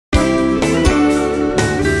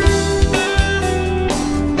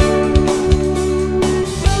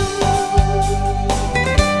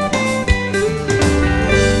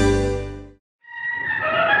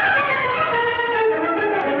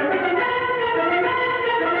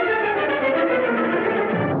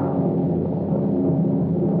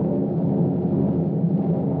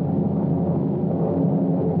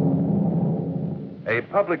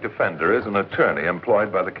public defender is an attorney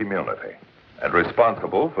employed by the community and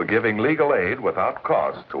responsible for giving legal aid without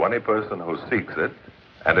cost to any person who seeks it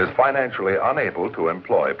and is financially unable to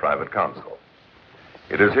employ private counsel.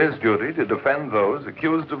 It is his duty to defend those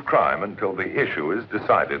accused of crime until the issue is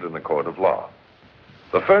decided in a court of law.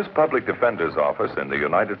 The first public defender's office in the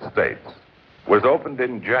United States was opened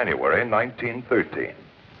in January 1913.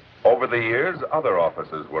 Over the years, other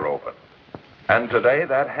offices were opened. And today,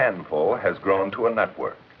 that handful has grown to a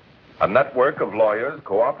network of lawyers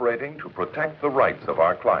cooperating to protect the rights of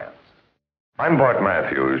our clients. I'm Bart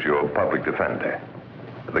Matthews, your public defender.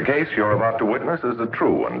 The case you're about to witness is a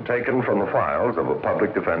true one taken from the files of a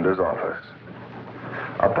public defender's office.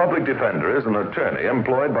 A public defender is an attorney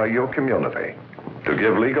employed by your community to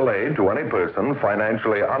give legal aid to any person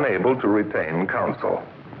financially unable to retain counsel.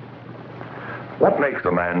 What makes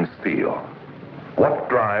a man steal? What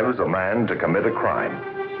drives a man to commit a crime?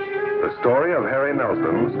 The story of Harry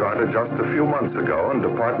Nelson started just a few months ago in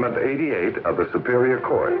Department 88 of the Superior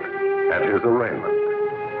Court at his arraignment.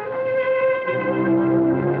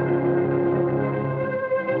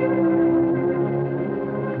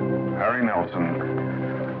 Harry Nelson.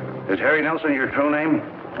 Is Harry Nelson your true name?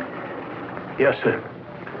 Yes, sir.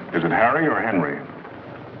 Is it Harry or Henry?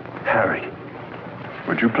 Harry.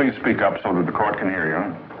 Would you please speak up so that the court can hear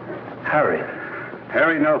you? Harry.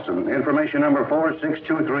 Harry Nelson, information number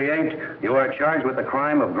 46238. You are charged with the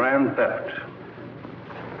crime of grand theft.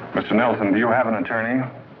 Mr. Nelson, do you have an attorney?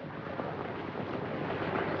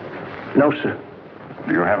 No, sir.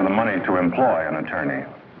 Do you have the money to employ an attorney?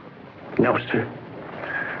 No, sir.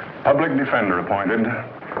 Public defender appointed.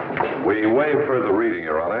 We waive further reading,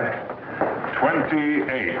 Your Honor.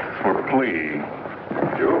 28 for plea.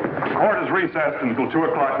 The court is recessed until 2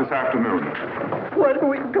 o'clock this afternoon. What are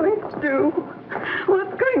we going to do?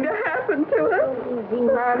 What's going to happen to us? Easy,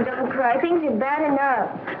 Mom. Don't cry. Things are bad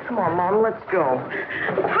enough. Come on, Mom. Let's go.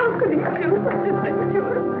 How could he do such a thing to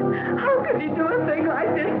us? How could he do a thing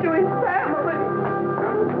like this to his family?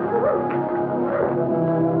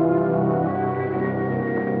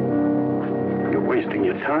 You're wasting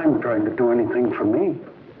your time trying to do anything for me.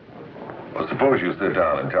 Well, suppose you sit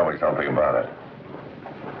down and tell me something about it.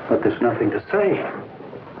 But there's nothing to say.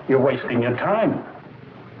 You're wasting your time.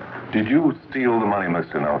 Did you steal the money,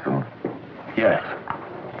 Mr. Nelson? Yes.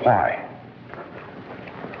 Why?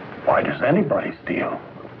 Why does anybody steal?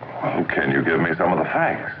 Well, can you give me some of the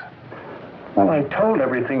facts? Well, I told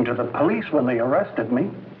everything to the police when they arrested me.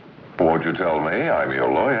 Won't you tell me? I'm your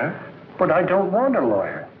lawyer. But I don't want a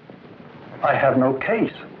lawyer. I have no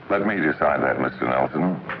case. Let me decide that, Mr.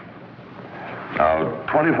 Nelson. Now,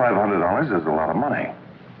 $2,500 is a lot of money.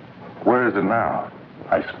 Where is it now?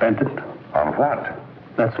 I spent it. On what?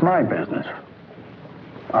 That's my business.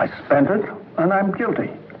 I spent it, and I'm guilty.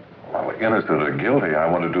 Well, innocent or guilty, I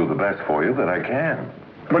want to do the best for you that I can.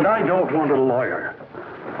 But I don't want a lawyer.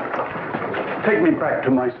 Take me back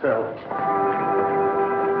to my cell.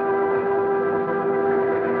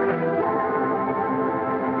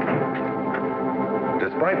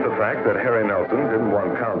 Despite the fact that Harry Nelson didn't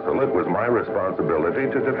want counsel, it was my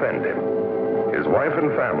responsibility to defend him. His wife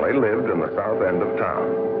and family lived in the south end of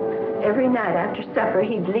town. Every night after supper,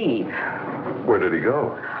 he'd leave. Where did he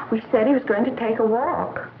go? We said he was going to take a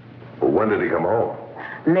walk. Well, when did he come home?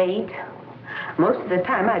 Late. Most of the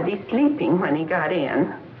time, I'd be sleeping when he got in.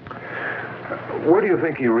 Where do you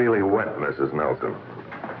think he really went, Mrs. Nelson?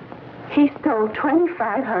 He stole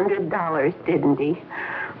 $2,500, didn't he?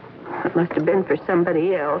 It must have been for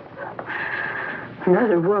somebody else.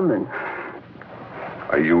 Another woman.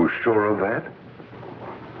 Are you sure of that?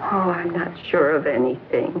 Oh, I'm not sure of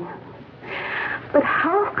anything. But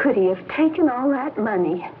how could he have taken all that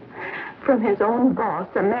money from his own boss,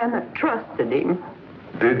 a man that trusted him?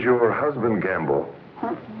 Did your husband gamble?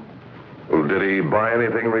 Huh? Well, did he buy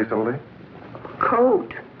anything recently?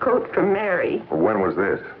 Coat from Mary. When was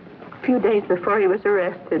this? A few days before he was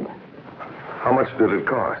arrested. How much did it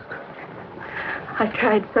cost? I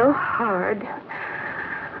tried so hard.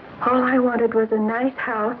 All I wanted was a nice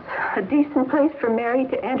house, a decent place for Mary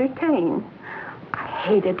to entertain. I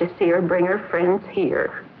hated to see her bring her friends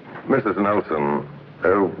here. Mrs. Nelson,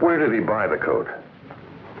 where did he buy the coat?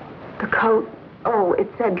 The coat? Oh,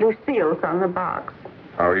 it said Lucille's on the box.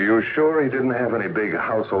 Are you sure he didn't have any big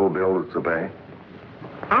household bills to pay?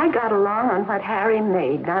 I got along on what Harry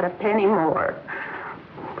made, not a penny more.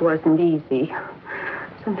 It wasn't easy.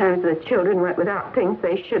 Sometimes the children went without things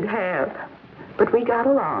they should have. But we got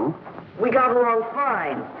along. We got along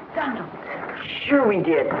fine. Donald. Sure we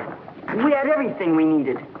did. We had everything we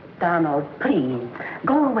needed. Donald, please.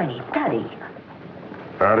 Go away. Study.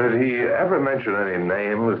 Now, did he ever mention any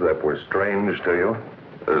names that were strange to you?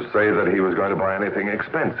 Say that he was going to buy anything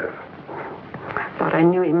expensive. I thought I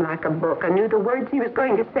knew him like a book. I knew the words he was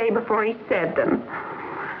going to say before he said them.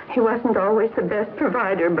 He wasn't always the best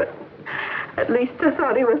provider, but at least I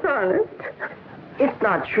thought he was honest. It's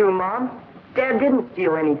not true, Mom. Dad didn't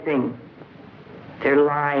steal anything. They're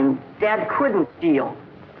lying. Dad couldn't steal.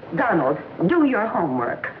 Donald, do your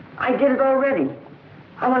homework. I did it already.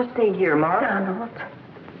 I want to stay here, Mom. Donald.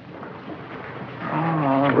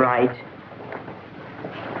 All right.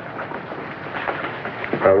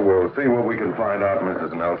 We'll see what we can find out,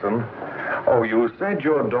 Mrs. Nelson. Oh, you said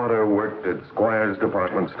your daughter worked at Squire's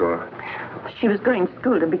department store? She was going to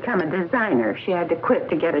school to become a designer. She had to quit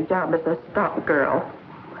to get a job as a stock girl.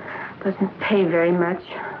 Doesn't pay very much.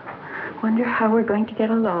 Wonder how we're going to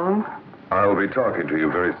get along. I'll be talking to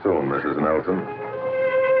you very soon, Mrs. Nelson.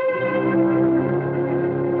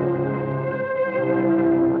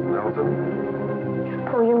 Miss Nelson?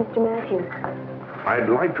 Oh, you, Mr. Matthews. I'd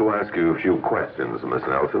like to ask you a few questions, Miss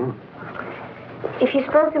Nelson. If you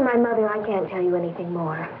spoke to my mother, I can't tell you anything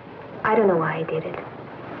more. I don't know why he did it.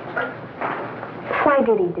 Why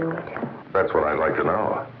did he do it? That's what I'd like to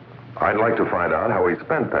know. I'd like to find out how he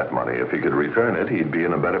spent that money. If he could return it, he'd be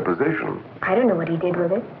in a better position. I don't know what he did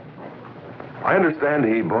with it. I understand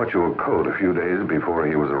he bought you a coat a few days before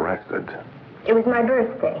he was arrested. It was my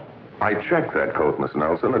birthday. I checked that coat, Miss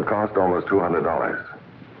Nelson. It cost almost $200.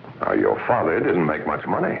 Now, your father didn't make much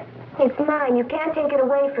money. It's mine. You can't take it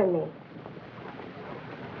away from me.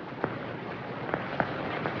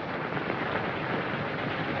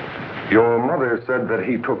 Your mother said that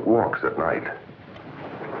he took walks at night.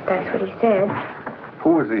 That's what he said.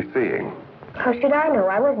 Who was he seeing? How should I know?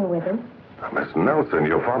 I wasn't with him. Miss Nelson,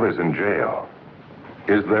 your father's in jail.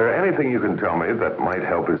 Is there anything you can tell me that might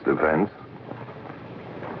help his defense?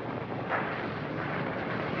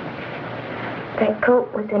 That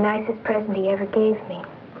coat was the nicest present he ever gave me.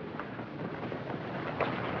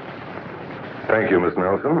 Thank you, Miss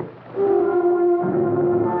Nelson.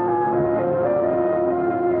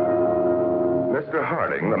 Mr.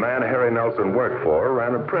 Harding, the man Harry Nelson worked for,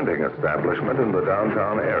 ran a printing establishment in the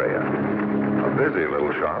downtown area. A busy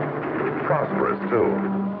little shop. Prosperous, too.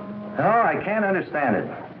 Oh, I can't understand it.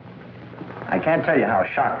 I can't tell you how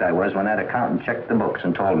shocked I was when that accountant checked the books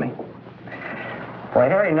and told me. Why,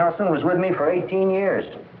 Harry Nelson was with me for 18 years.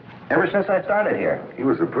 Ever since I started here. He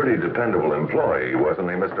was a pretty dependable employee, wasn't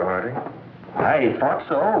he, Mr. Harding? I thought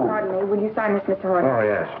so. Pardon me. Will you sign this, Mr. Horton? Oh,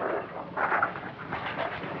 yes.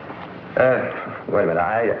 Wait a minute.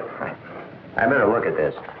 I better look at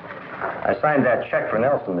this. I signed that check for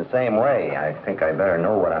Nelson the same way. I think I better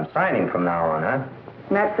know what I'm signing from now on, huh?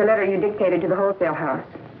 And that's the letter you dictated to the wholesale house.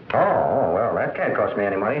 Oh, well, that can't cost me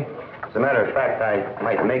any money. As a matter of fact, I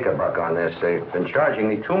might make a buck on this. They've been charging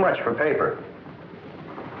me too much for paper.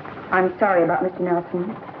 I'm sorry about Mr.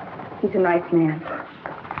 Nelson. He's a nice man.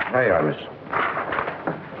 There you are, miss.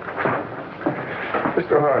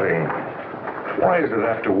 Mr. Harding, why is it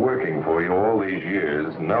after working for you all these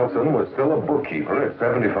years, Nelson was still a bookkeeper at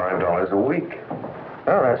 $75 a week?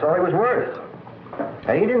 Well, that's all he was worth.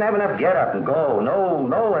 And he didn't have enough get-up and go.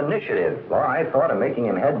 No initiative. Well, I thought of making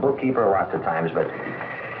him head bookkeeper lots of times, but...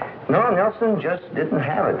 No, Nelson just didn't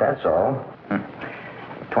have it, that's all.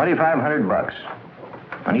 $2,500.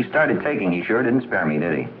 When he started taking, he sure didn't spare me,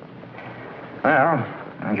 did he? Well,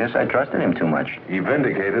 I guess I trusted him too much. He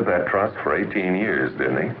vindicated that trust for 18 years,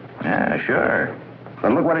 didn't he? Yeah, sure.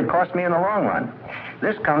 But look what it cost me in the long run.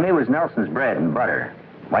 This company was Nelson's bread and butter.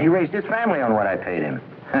 Why, he raised his family on what I paid him.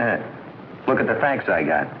 Look at the thanks I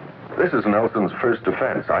got. This is Nelson's first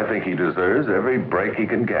offense. I think he deserves every break he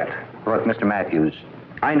can get. Look, Mr. Matthews,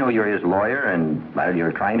 I know you're his lawyer, and, well,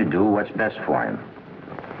 you're trying to do what's best for him.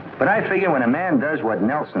 But I figure when a man does what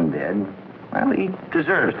Nelson did, well, he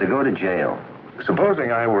deserves to go to jail.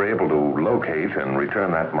 Supposing I were able to locate and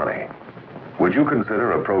return that money, would you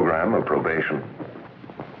consider a program of probation?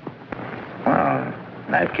 Well,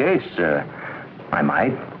 in that case, I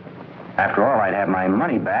might. After all, I'd have my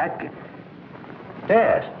money back.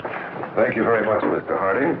 Yes. Thank you very much, Mr.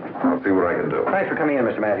 Harding. I'll see what I can do. Thanks for coming in,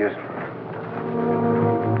 Mr. Matthews.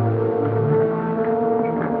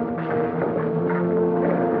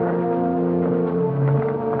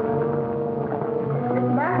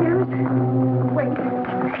 Wait.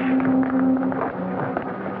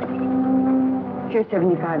 Here's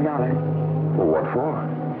 $75. Well, what for?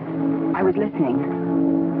 I was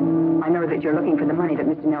listening. I know that you're looking for the money that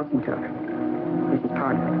Mr. Nelson took. This is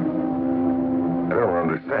part of it. I don't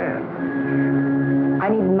understand. I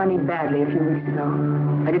needed money badly a few weeks ago.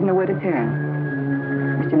 I didn't know where to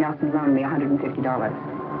turn. Mr. Nelson loaned me $150.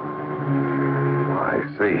 I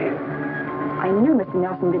see. I knew Mr.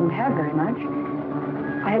 Nelson didn't have very much.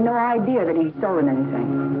 I had no idea that he'd stolen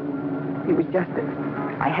anything. It was just that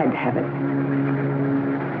I had to have it.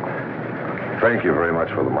 Thank you very much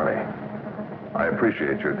for the money. I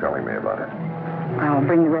appreciate your telling me about it. I'll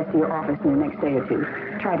bring the rest to your office in the next day or two.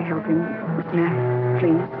 Try to help him, Mr. Mack,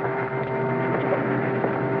 please.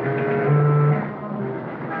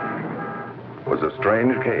 It was a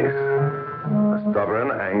strange case. A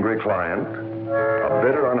stubborn, angry client, a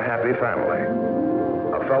bitter, unhappy family,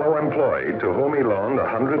 a fellow employee to whom he loaned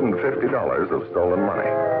 $150 of stolen money.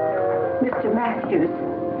 Mr. Matthews.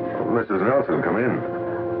 Mrs. Nelson, come in.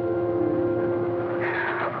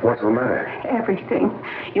 What's the matter? Everything.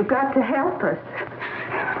 You've got to help us.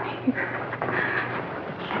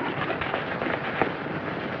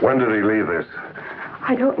 When did he leave this?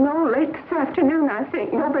 I don't know. Late this afternoon, I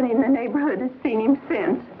think. Nobody in the neighborhood has seen him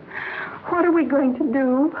since. What are we going to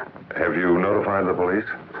do? Have you notified the police?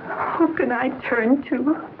 Who can I turn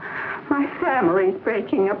to? My family's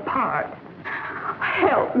breaking apart.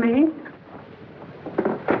 Help me.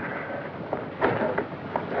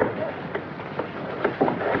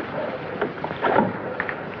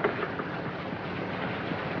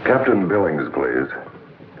 Captain Billings, please.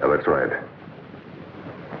 That's right.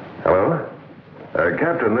 Hello?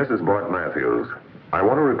 Captain, this is Bart Matthews. I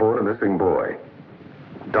want to report a missing boy.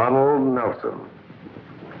 Donald Nelson.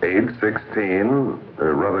 Age 16,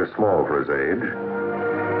 rather small for his age.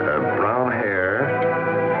 Brown hair,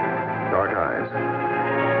 dark eyes.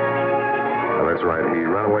 That's right. He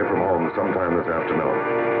ran away from home sometime this afternoon.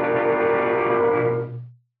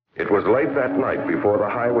 It was late that night before the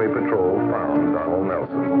Highway Patrol found Donald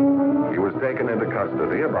Nelson. He was taken into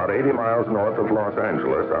custody about 80 miles north of Los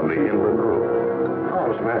Angeles on the Inland Route. Oh,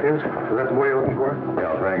 Mr. Matthews, is that the boy you're looking for?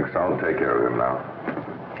 Yeah, thanks. I'll take care of him now.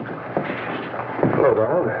 Hello,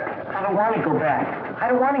 Donald. I don't want to go back. I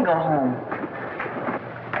don't want to go home.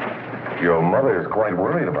 Your mother is quite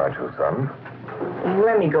worried about you, son.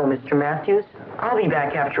 Let me go, Mr. Matthews. I'll be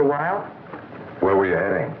back after a while. Where were you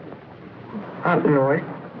heading? Up north.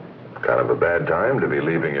 Kind of a bad time to be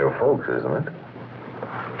leaving your folks, isn't it?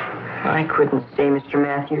 I couldn't stay, Mr.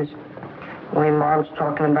 Matthews. The way Mom's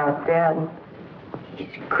talking about Dad. He's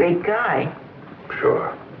a great guy.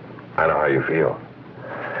 Sure. I know how you feel.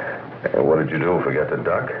 And what did you do? Forget to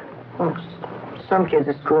duck? Well, some kids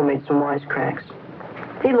at school made some wisecracks.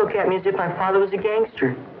 They look at me as if my father was a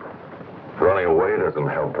gangster. Running away doesn't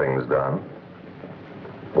help things, Don.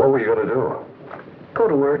 What were you going to do? Go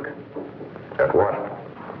to work. At what?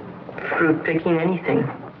 Fruit picking, anything.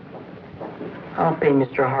 I'll pay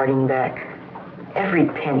Mr. Harding back. Every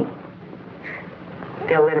penny.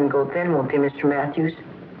 They'll let him go then, won't they, Mr. Matthews?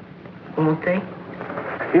 Won't they?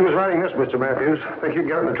 He was riding this, Mr. Matthews. Think you can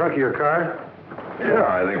get it in the trunk of your car? Yeah,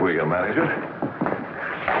 I think we can manage it.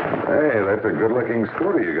 Hey, that's a good-looking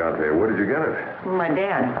scooter you got there. Where did you get it? My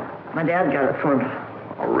dad. My dad got it for me.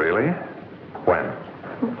 Oh, really? When?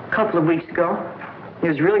 A couple of weeks ago. It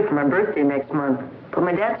was really for my birthday next month. But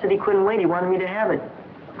my dad said he couldn't wait. He wanted me to have it.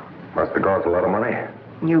 Must have cost a lot of money.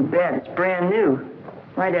 You bet. It's brand new.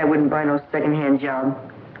 My dad wouldn't buy no second-hand job.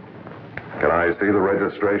 Can I see the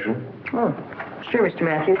registration? Oh, sure, Mr.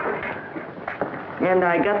 Matthews. And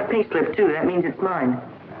I got the pay slip, too. That means it's mine.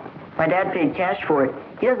 My dad paid cash for it.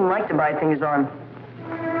 He doesn't like to buy things on...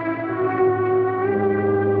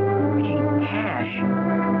 Paid cash?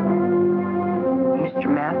 Mr.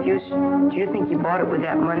 Matthews, do you think you bought it with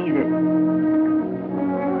that money that...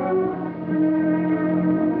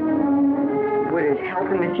 Would it help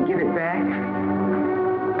him if you give it back?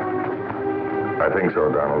 I think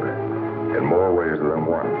so, Donald. In more ways than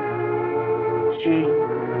one. Gee,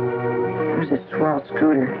 it was a swell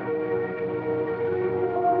scooter.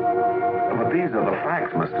 But these are the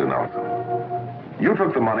facts, Mr. Nelson. You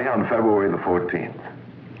took the money on February the 14th.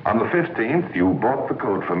 On the 15th, you bought the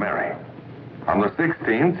coat for Mary. On the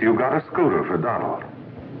 16th, you got a scooter for Donald.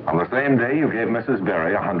 On the same day, you gave Mrs.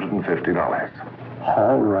 Berry $150.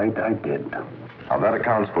 All right, I did. Now, that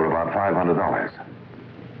accounts for about $500.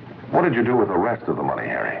 What did you do with the rest of the money,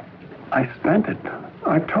 Harry? I spent it.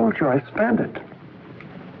 I told you I spent it.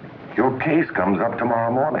 Your case comes up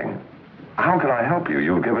tomorrow morning. How can I help you?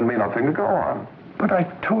 You've given me nothing to go on. But I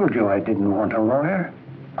told you I didn't want a lawyer.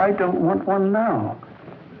 I don't want one now.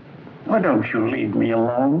 Why don't you leave me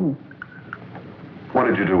alone? What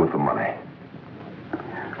did you do with the money?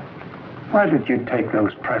 Why did you take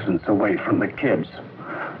those presents away from the kids?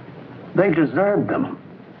 They deserved them.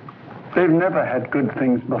 They've never had good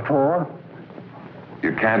things before.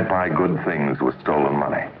 You can't buy good things with stolen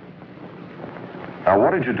money. Now,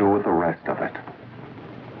 what did you do with the rest of it?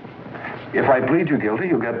 If I plead you guilty,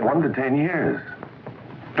 you get 1 to 10 years.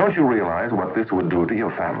 Don't you realize what this would do to your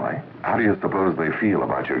family? How do you suppose they feel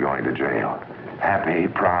about you going to jail? Happy,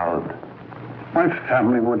 proud? My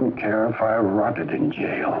family wouldn't care if I rotted in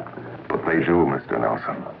jail. But they do, Mr.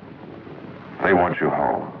 Nelson. They want you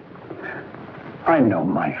home. I know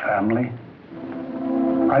my family.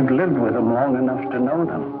 I've lived with them long enough to know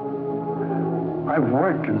them. I've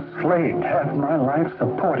worked and slaved half my life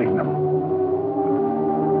supporting them.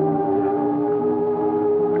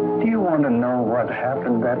 Do you want to know what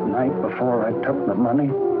happened that night before I took the money?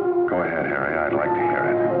 Go ahead, Harry. I'd like to hear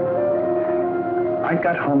it. I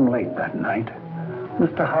got home late that night.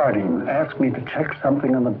 Mr. Harding asked me to check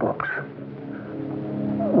something in the books.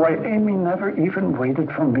 Why, Amy never even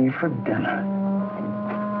waited for me for dinner.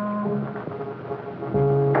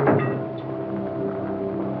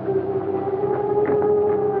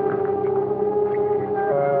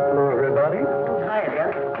 Hello, everybody. Hi,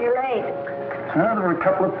 Jeff. You're late. There were a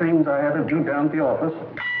couple of things I had to do down at the office.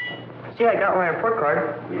 See, I got my report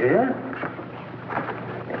card. Yeah?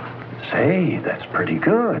 Say, that's pretty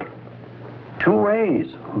good. 2 A's.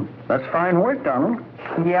 That's fine work, Donald.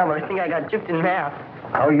 Yeah, but I think I got gypped in math.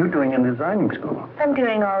 How are you doing in designing school? I'm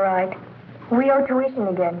doing all right. We owe tuition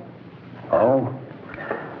again. Oh,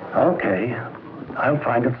 okay. I'll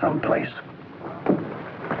find it someplace.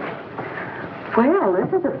 Well,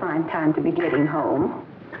 this is a fine time to be getting home.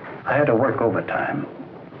 I had to work overtime.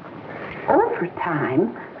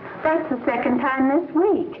 Overtime? That's the second time this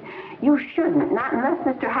week. You shouldn't, not unless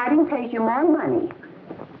Mr. Harding pays you more money.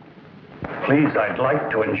 Please, I'd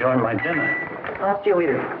like to enjoy my dinner. I'll see you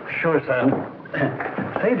later. Sure, son.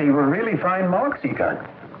 Say, they were really fine marks he got.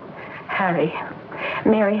 Harry,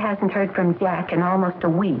 Mary hasn't heard from Jack in almost a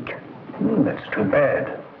week. That's too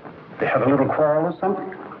bad. They have a little quarrel or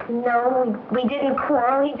something? No, we didn't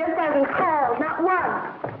quarrel. He just hasn't called, not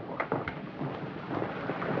once.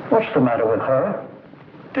 What's the matter with her?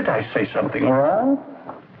 Did I say something wrong?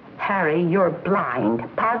 Harry, you're blind,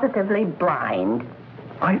 positively blind.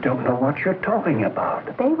 I don't know what you're talking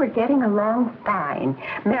about. They were getting along fine.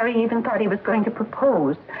 Mary even thought he was going to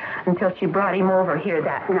propose until she brought him over here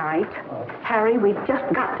that night. Harry, we've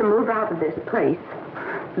just got to move out of this place.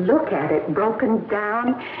 Look at it, broken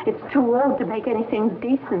down. It's too old to make anything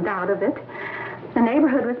decent out of it. The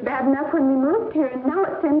neighborhood was bad enough when we moved here, and now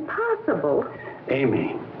it's impossible.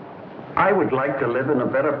 Amy, I would like to live in a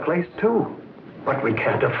better place, too. But we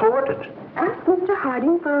can't afford it. Ask Mr.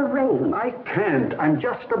 Harding for a raise. I can't. I'm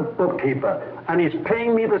just a bookkeeper. And he's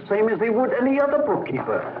paying me the same as he would any other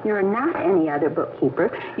bookkeeper. You're not any other bookkeeper.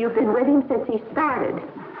 You've been with him since he started.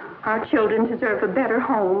 Our children deserve a better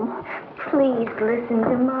home. Please listen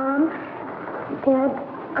to Mom. Dad,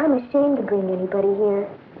 I'm ashamed to bring anybody here.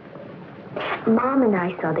 Mom and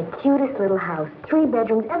I saw the cutest little house. 3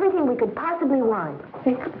 bedrooms, everything we could possibly want.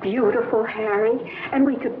 It's beautiful, Harry, and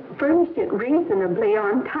we could furnish it reasonably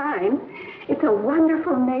on time. It's a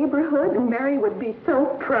wonderful neighborhood, and Mary would be so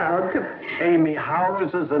proud to... Amy,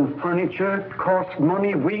 houses and furniture cost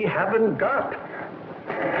money we haven't got.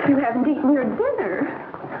 You haven't eaten your dinner.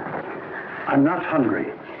 I'm not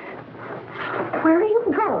hungry. Where are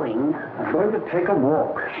you going? I'm going to take a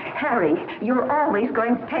walk. Harry, you're always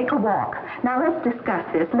going to take a walk. Now, let's discuss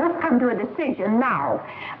this. Let's come to a decision now.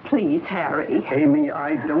 Please, Harry. Amy,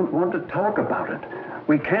 I don't want to talk about it.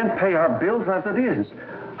 We can't pay our bills as it is.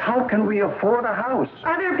 How can we afford a house?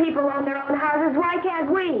 Other people own their own houses. Why can't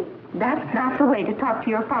we? That's not the way to talk to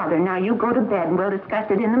your father. Now, you go to bed, and we'll discuss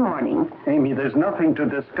it in the morning. Amy, there's nothing to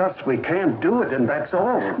discuss. We can't do it, and that's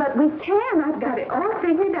all. But we can. I've got it all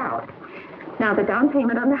figured out. Now, the down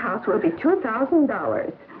payment on the house will be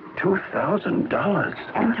 $2,000. $2,000?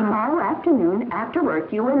 And tomorrow afternoon, after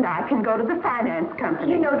work, you and I can go to the finance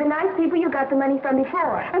company. You know, the nice people you got the money from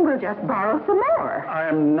before. And we'll just borrow some more. I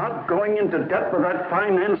am not going into debt with that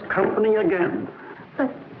finance company again.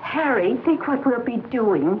 But, Harry, think what we'll be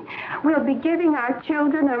doing. We'll be giving our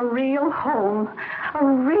children a real home. A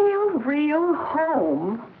real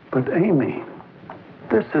home. But, Amy,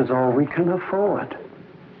 this is all we can afford.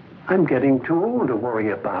 I'm getting too old to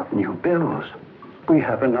worry about new bills. We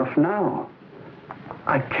have enough now.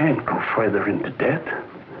 I can't go further into debt.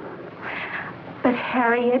 But,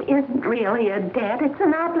 Harry, it isn't really a debt. It's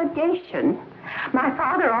an obligation. My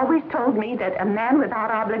father always told me that a man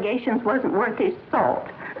without obligations wasn't worth his salt.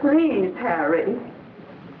 Please, Harry.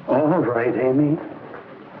 All right, Amy.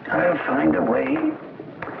 I'll find a way.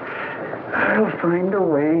 I'll find a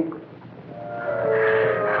way.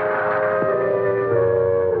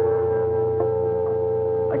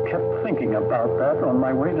 I kept thinking about that on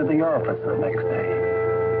my way to the office the next day.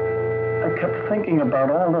 I kept thinking about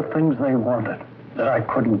all the things they wanted that I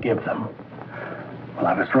couldn't give them. Well,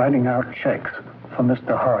 I was writing out checks for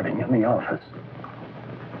Mr. Harding in the office.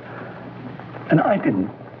 And I didn't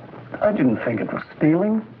think it was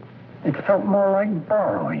stealing. It felt more like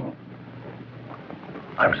borrowing.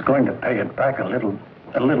 I was going to pay it back a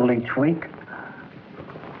little each week.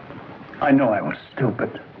 I know I was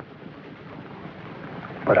stupid.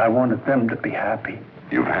 But I wanted them to be happy.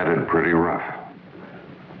 You've had it pretty rough.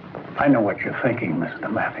 I know what you're thinking, Mr.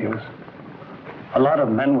 Matthews. A lot of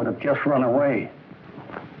men would have just run away.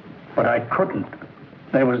 But I couldn't.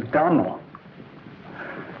 There was Donald.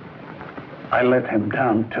 I let him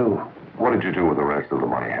down, too. What did you do with the rest of the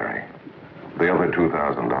money, Harry? The other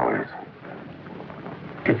 $2,000?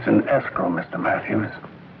 It's an escrow, Mr. Matthews.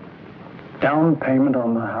 Down payment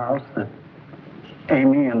on the house that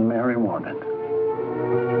Amy and Mary wanted.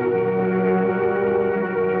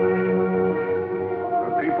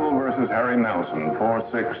 People versus Harry Nelson,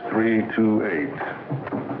 46328.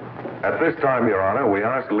 At this time, Your Honor, we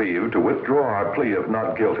ask leave to withdraw our plea of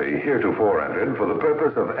not guilty heretofore entered for the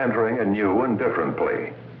purpose of entering a new and different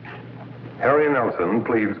plea. Harry Nelson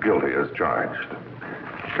pleads guilty as charged.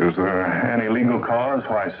 Is there any legal cause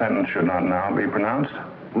why sentence should not now be pronounced?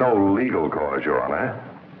 No legal cause, Your Honor.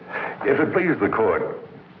 If it please the court,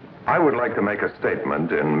 I would like to make a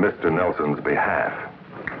statement in Mr. Nelson's behalf.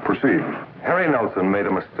 Proceed. Harry Nelson made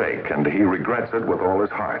a mistake, and he regrets it with all his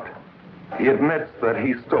heart. He admits that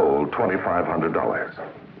he stole $2,500.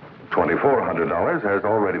 $2,400 has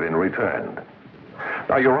already been returned.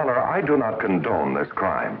 Now, Your Honor, I do not condone this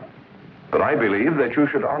crime, but I believe that you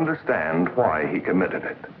should understand why he committed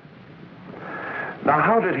it. Now,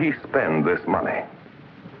 how did he spend this money?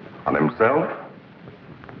 On himself?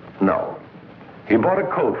 No. He bought a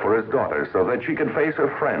coat for his daughter so that she could face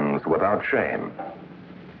her friends without shame.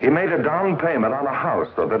 He made a down payment on a house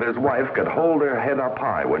so that his wife could hold her head up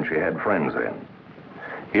high when she had friends in.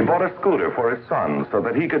 He bought a scooter for his son so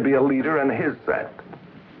that he could be a leader in his set.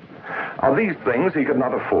 Now, these things he could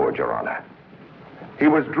not afford, Your Honor. He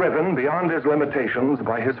was driven beyond his limitations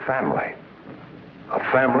by his family. A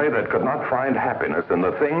family that could not find happiness in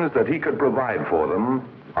the things that he could provide for them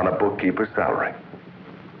on a bookkeeper's salary.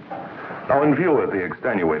 Now, in view of the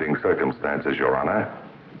extenuating circumstances, Your Honor,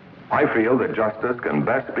 I feel that justice can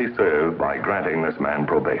best be served by granting this man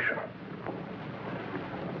probation.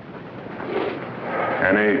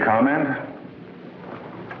 Any comment?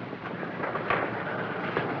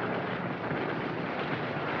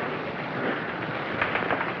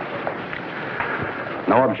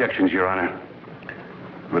 No objections, Your Honor.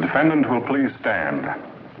 The defendant will please stand.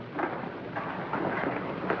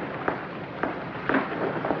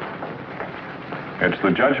 It's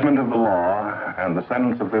the judgment of the law and the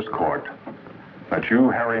sentence of this court that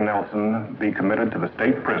you, Harry Nelson, be committed to the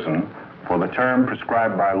state prison for the term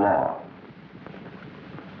prescribed by law.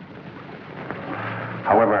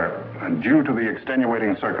 However, due to the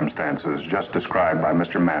extenuating circumstances just described by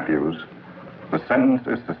Mr. Matthews, the sentence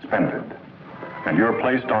is suspended, and you're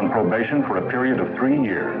placed on probation for a period of 3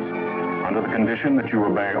 years under the condition that you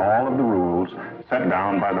obey all of the rules set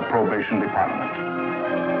down by the probation department.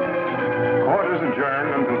 Court is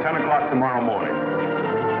adjourned until 10 o'clock tomorrow morning.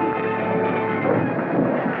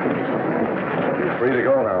 You're free to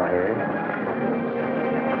go now, Harry.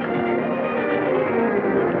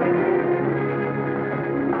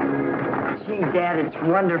 Gee, Dad, it's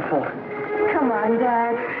wonderful. Come on,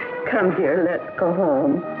 Dad. Come, dear, let's go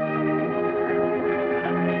home.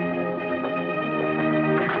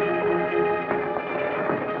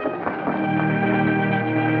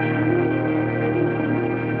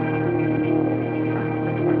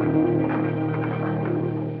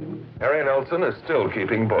 Harry Nelson is still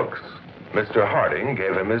keeping books. Mr. Harding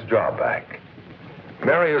gave him his job back.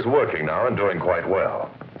 Mary is working now and doing quite well.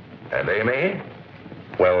 And Amy?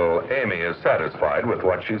 Well, Amy is satisfied with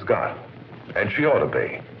what she's got. And she ought to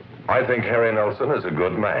be. I think Harry Nelson is a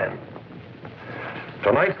good man.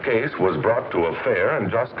 Tonight's case was brought to a fair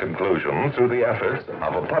and just conclusion through the efforts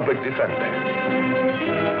of a public defender.